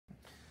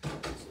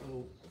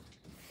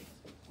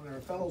One of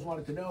our fellows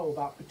wanted to know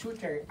about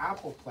pituitary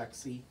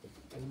apoplexy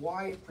and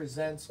why it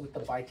presents with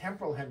the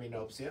bitemporal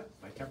hemianopsia,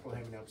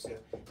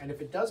 and if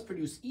it does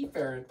produce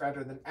efferent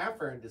rather than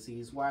afferent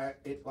disease, why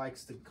it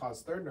likes to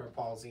cause third nerve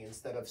palsy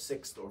instead of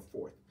sixth or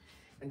fourth.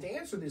 And to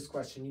answer this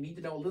question, you need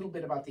to know a little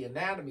bit about the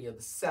anatomy of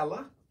the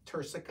sella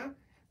turcica,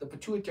 the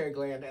pituitary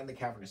gland, and the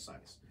cavernous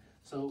sinus.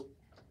 So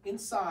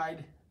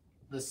inside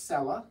the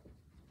sella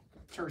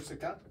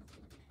turcica,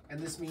 and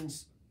this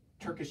means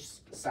Turkish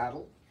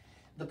saddle,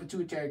 the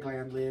pituitary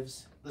gland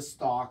lives, the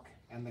stalk,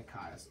 and the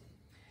chiasm.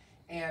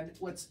 And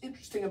what's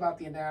interesting about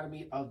the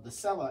anatomy of the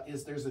sella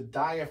is there's a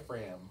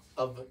diaphragm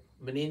of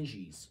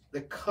meninges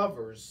that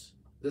covers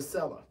the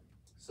sella.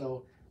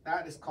 So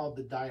that is called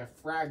the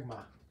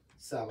diaphragma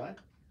sella.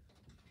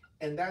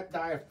 And that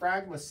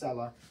diaphragma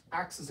sella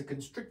acts as a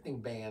constricting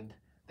band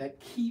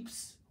that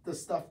keeps the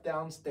stuff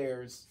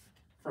downstairs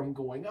from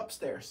going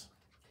upstairs.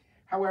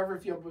 However,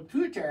 if you have a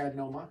pituitary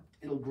adenoma,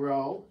 it'll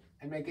grow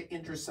and make an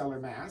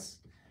intracellular mass.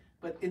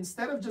 But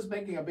instead of just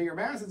making a bigger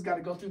mass, it's got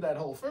to go through that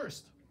hole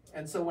first.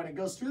 And so when it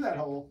goes through that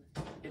hole,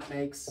 it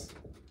makes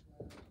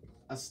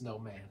a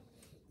snowman.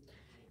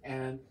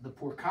 And the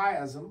poor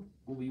chiasm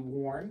will be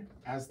worn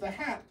as the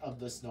hat of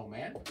the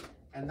snowman.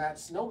 And that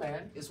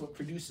snowman is what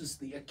produces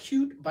the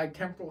acute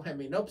bitemporal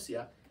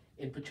hemianopsia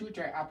in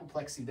pituitary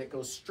apoplexy that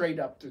goes straight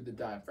up through the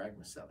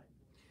diaphragma sella.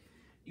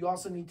 You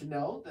also need to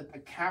know that the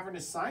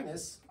cavernous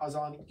sinus is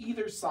on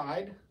either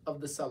side of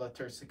the sella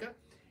turcica,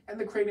 and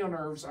the cranial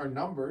nerves are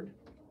numbered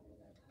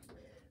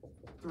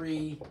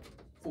 3,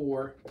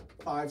 4,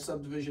 5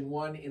 subdivision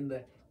 1 in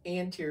the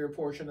anterior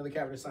portion of the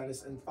cavernous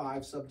sinus and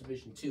 5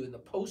 subdivision 2 in the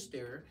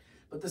posterior.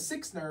 But the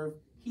sixth nerve,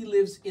 he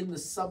lives in the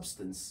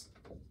substance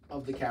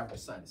of the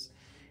cavernous sinus.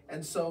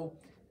 And so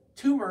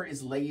tumor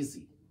is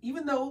lazy.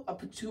 Even though a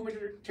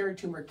pituitary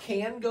tumor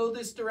can go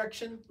this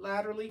direction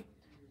laterally,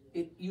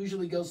 it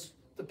usually goes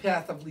the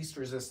path of least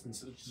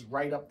resistance, which is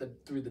right up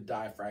through the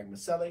diaphragma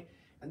sella.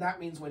 And that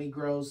means when he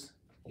grows,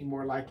 he's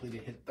more likely to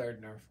hit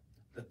third nerve,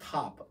 the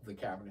top of the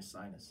cavernous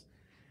sinus.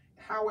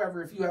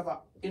 However, if you have an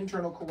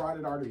internal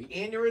carotid artery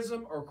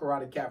aneurysm or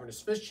carotid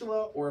cavernous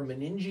fistula or a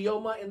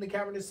meningioma in the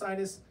cavernous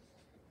sinus,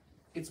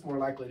 it's more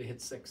likely to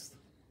hit sixth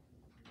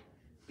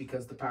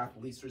because the path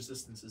of least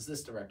resistance is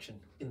this direction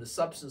in the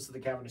substance of the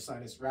cavernous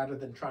sinus rather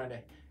than trying to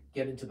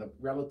get into the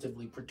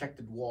relatively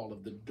protected wall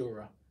of the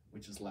dura,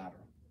 which is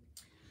lateral.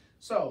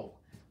 So,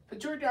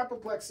 pituitary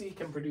apoplexy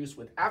can produce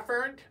with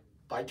afferent,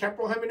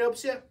 bitemporal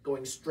hemianopsia,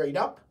 going straight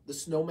up. The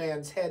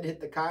snowman's head hit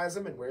the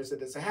chiasm and wears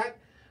it as a hat.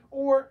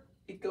 Or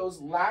it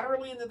goes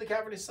laterally into the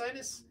cavernous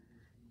sinus,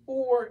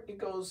 or it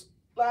goes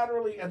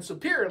laterally and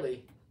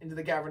superiorly into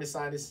the cavernous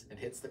sinus and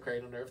hits the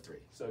cranial nerve 3.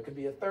 So it could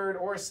be a third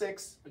or a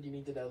sixth, but you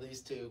need to know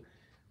these two,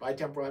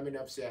 bitemporal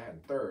hemianopsia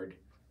and third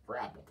for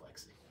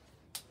apoplexy.